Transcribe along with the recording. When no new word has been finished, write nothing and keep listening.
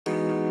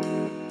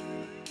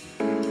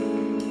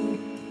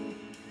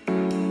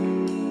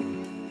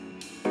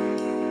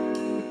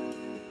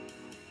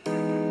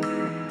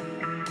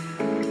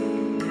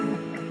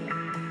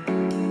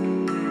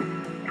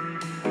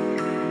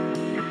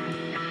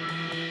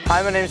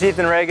Hi, my name is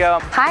Ethan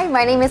Rego. Hi,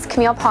 my name is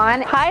Camille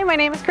Pond. Hi, my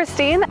name is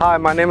Christine. Hi,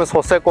 my name is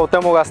Jose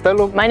Cuauhtemoc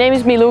Gastelu. My name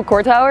is Milou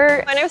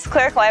Kortauer. My name is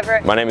Claire Cliver.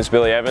 My name is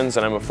Billy Evans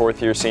and I'm a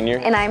fourth-year senior.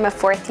 And I'm a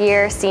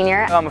fourth-year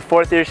senior. I'm a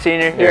fourth-year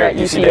senior here at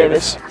UC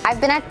Davis. I've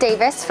been at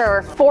Davis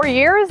for 4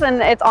 years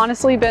and it's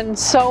honestly been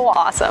so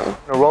awesome.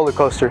 A roller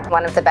coaster.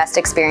 one of the best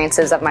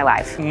experiences of my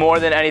life.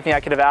 More than anything I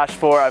could have asked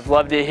for. I've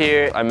loved it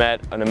here. I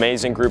met an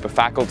amazing group of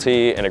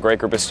faculty and a great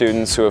group of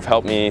students who have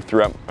helped me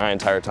throughout my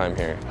entire time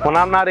here. When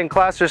I'm not in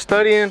class or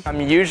studying, I'm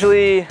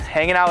usually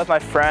hanging out with my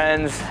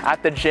friends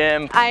at the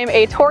gym. I'm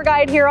a tour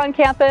guide here on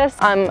campus.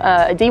 I'm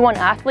a D1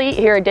 athlete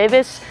here at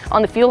Davis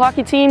on the field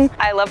hockey team.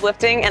 I love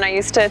lifting and I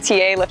used to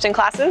TA lifting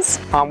classes.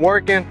 I'm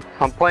working,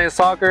 I'm playing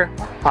soccer,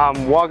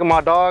 I'm walking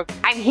my dog.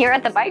 I'm here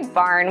at the bike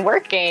barn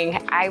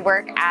working. I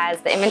work as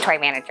the inventory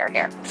manager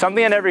here.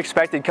 Something I never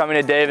expected coming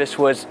to Davis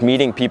was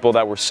Meeting people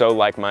that were so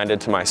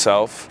like-minded to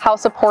myself. How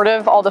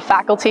supportive all the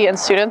faculty and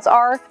students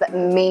are. The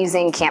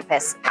amazing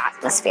campus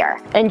atmosphere.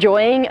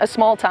 Enjoying a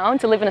small town,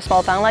 to live in a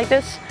small town like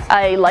this.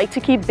 I like to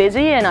keep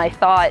busy, and I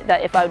thought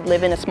that if I would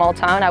live in a small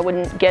town I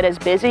wouldn't get as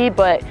busy,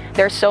 but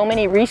there's so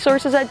many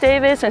resources at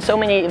Davis and so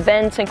many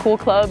events and cool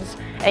clubs,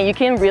 and you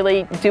can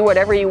really do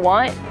whatever you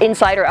want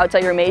inside or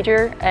outside your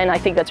major, and I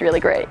think that's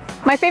really great.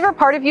 My favorite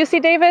part of UC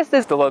Davis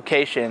is the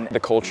location. The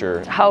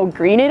culture. How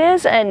green it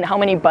is and how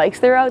many bikes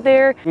there are out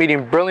there.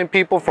 Meeting brilliant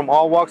people from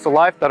all walks of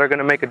life that are going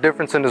to make a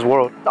difference in this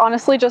world.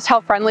 honestly just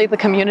how friendly the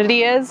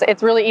community is.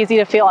 It's really easy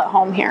to feel at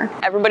home here.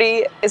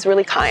 Everybody is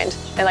really kind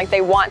and like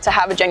they want to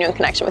have a genuine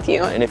connection with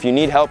you. And if you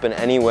need help in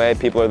any way,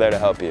 people are there to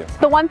help you.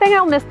 The one thing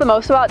I'll miss the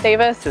most about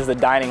Davis This is the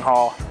dining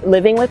hall.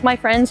 Living with my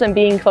friends and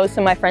being close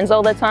to my friends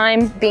all the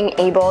time. Being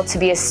able to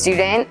be a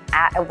student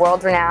at a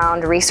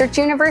world-renowned research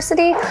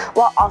university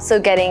while also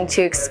getting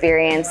to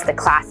experience the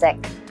classic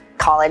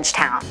college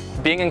town.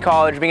 Being in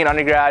college, being an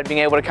undergrad,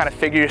 being able to kind of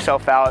figure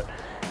yourself out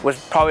was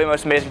probably the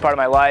most amazing part of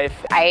my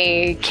life.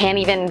 I can't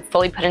even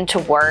fully put into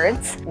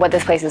words what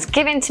this place has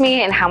given to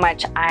me and how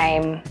much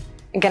I'm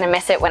gonna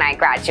miss it when I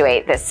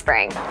graduate this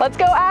spring. Let's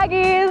go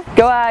Aggies!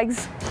 Go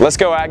Ags! Let's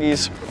go,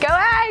 Aggies! Go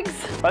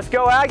Ags! Let's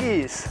go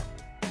Aggies!